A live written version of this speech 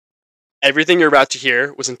Everything you're about to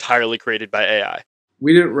hear was entirely created by AI.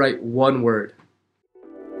 We didn't write one word.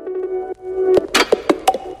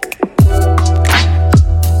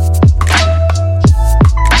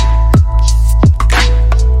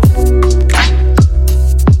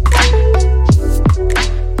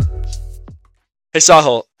 Hey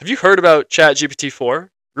Sahil, have you heard about ChatGPT-4?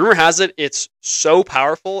 Rumor has it it's so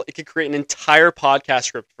powerful it could create an entire podcast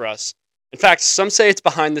script for us. In fact, some say it's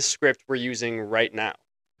behind the script we're using right now.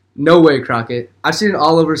 No way, Crockett. I've seen it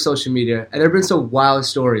all over social media, and there have been some wild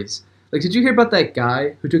stories. Like, did you hear about that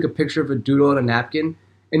guy who took a picture of a doodle on a napkin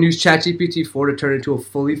and used ChatGPT-4 to turn it into a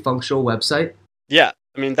fully functional website? Yeah,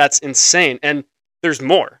 that's insane. And there's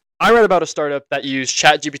more. I read about a startup that used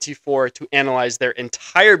ChatGPT-4 to analyze their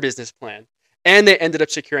entire business plan, and they ended up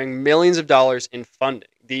securing millions of dollars in funding.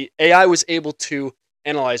 The AI was able to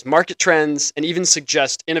analyze market trends and even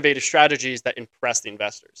suggest innovative strategies that impress the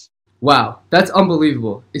investors. Wow, that's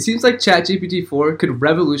unbelievable. It seems like ChatGPT-4 could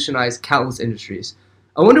revolutionize countless industries.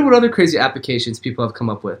 I wonder what other crazy applications people have come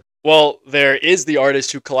up with. Well, there is the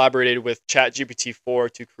artist who collaborated with ChatGPT-4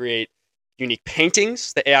 to create unique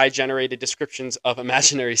paintings. The AI generated descriptions of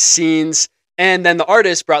imaginary scenes, and then the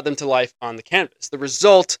artist brought them to life on the canvas. The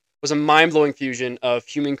result was a mind-blowing fusion of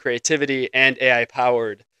human creativity and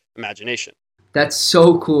AI-powered imagination. That's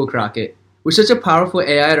so cool, Crockett. With such a powerful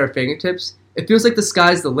AI at our fingertips, it feels like the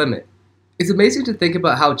sky's the limit. It's amazing to think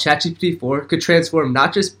about how ChatGPT-4 could transform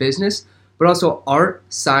not just business, but also art,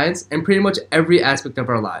 science, and pretty much every aspect of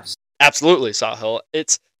our lives. Absolutely, Sahil.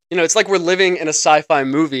 It's like we're living in a sci-fi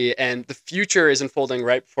movie and the future is unfolding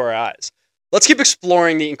right before our eyes. Let's keep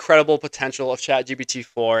exploring the incredible potential of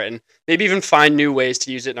ChatGPT-4 and maybe even find new ways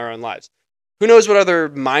to use it in our own lives. Who knows what other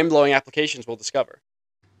mind-blowing applications we'll discover?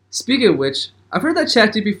 Speaking of which, I've heard that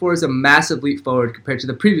ChatGPT-4 is a massive leap forward compared to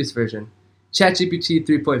the previous version, ChatGPT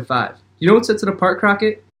 3.5. You know what sets it apart,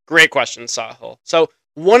 Crockett? Great question, Sahil. So,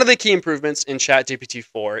 one of the key improvements in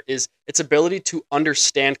ChatGPT-4 is its ability to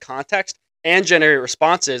understand context and generate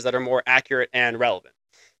responses that are more accurate and relevant.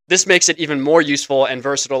 This makes it even more useful and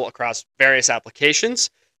versatile across various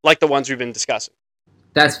applications, like the ones we've been discussing.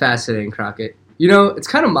 That's fascinating, Crockett. You know, it's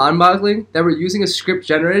kind of mind-boggling that we're using a script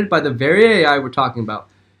generated by the very AI we're talking about.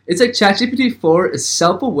 It's like ChatGPT-4 is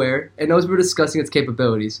self-aware and knows we're discussing its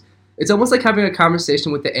capabilities. It's almost like having a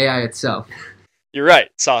conversation with the AI itself. You're right,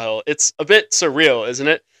 Sahil. It's a bit surreal, isn't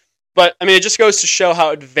it? But, it just goes to show how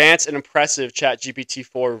advanced and impressive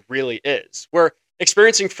ChatGPT-4 really is. We're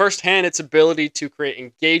experiencing firsthand its ability to create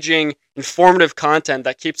engaging, informative content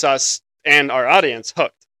that keeps us and our audience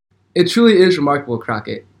hooked. It truly is remarkable,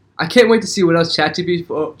 Crockett. I can't wait to see what else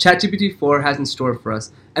ChatGPT-4 has in store for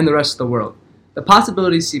us and the rest of the world. The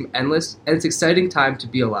possibilities seem endless, and it's an exciting time to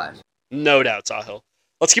be alive. No doubt, Sahil.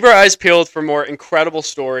 Let's keep our eyes peeled for more incredible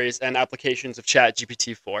stories and applications of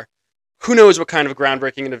ChatGPT-4. Who knows what kind of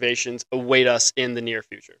groundbreaking innovations await us in the near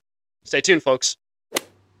future? Stay tuned, folks.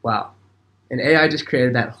 Wow. And AI just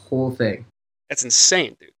created that whole thing. It's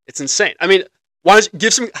insane, dude. It's insane. Why don't you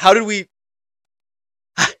give some... How did we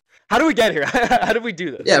get here? How did we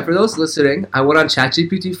do this? Yeah, for those listening, I went on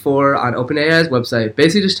ChatGPT-4 on OpenAI's website.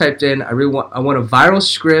 Basically just typed in, I want a viral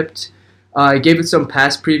script. I gave it some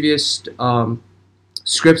previous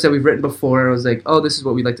scripts that we've written before. And I was like, oh, this is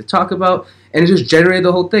what we'd like to talk about. And it just generated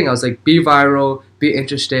the whole thing. I was like, be viral, be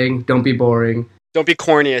interesting, don't be boring. Don't be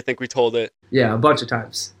corny, I think we told it. Yeah, a bunch of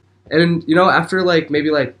times. And, after maybe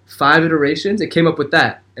 5 iterations, it came up with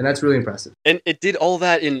that. And that's really impressive. And it did all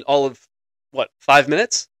that in all of, 5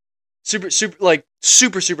 minutes? Super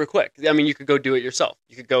quick. You could go do it yourself.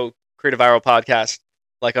 You could go create a viral podcast,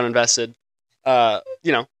 like Uninvested.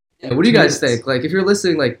 Yeah, what do you guys think? If you're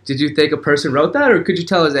listening, did you think a person wrote that, or could you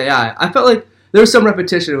tell it was AI? I felt like there was some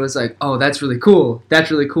repetition. It was like, oh, that's really cool.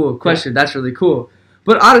 That's really cool. Question, That's really cool.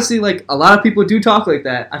 But honestly, a lot of people do talk like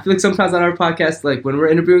that. I feel like sometimes on our podcast, when we're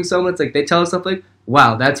interviewing someone, it's like they tell us something,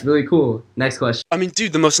 wow, that's really cool. Next question.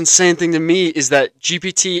 Dude, the most insane thing to me is that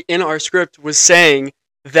GPT in our script was saying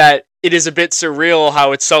that it is a bit surreal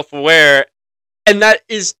how it's self-aware, and that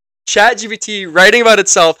is ChatGPT writing about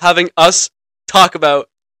itself, having us talk about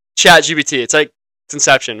ChatGPT. It's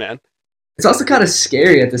inception, man. It's also kind of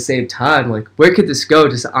scary at the same time. Where could this go?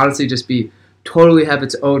 Just honestly just be totally have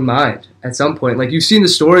its own mind at some point. You've seen the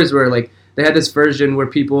stories where they had this version where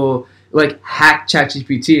people hacked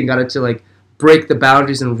ChatGPT and got it to break the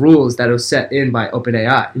boundaries and rules that was set in by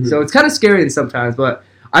OpenAI. Mm-hmm. So it's kind of scary sometimes, but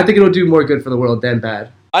I think it'll do more good for the world than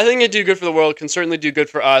bad. I think it'd do good for the world, can certainly do good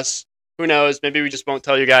for us. Who knows? Maybe we just won't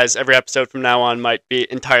tell you guys. Every episode from now on might be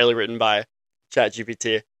entirely written by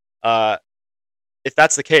ChatGPT. If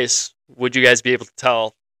that's the case, would you guys be able to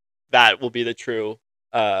tell that will be the true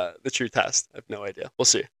test? I have no idea. We'll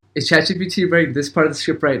see. Is ChatGPT writing this part of the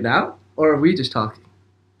script right now, or are we just talking?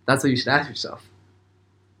 That's what you should ask yourself.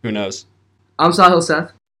 Who knows? I'm Sahil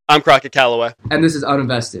Seth. I'm Crockett Calloway. And this is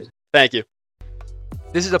Uninvested. Thank you.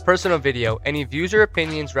 This is a personal video. Any views or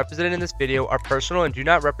opinions represented in this video are personal and do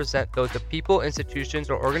not represent those of people, institutions,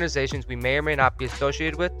 or organizations we may or may not be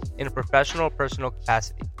associated with in a professional or personal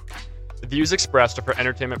capacity. The views expressed are for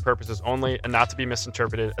entertainment purposes only and not to be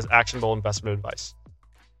misinterpreted as actionable investment advice.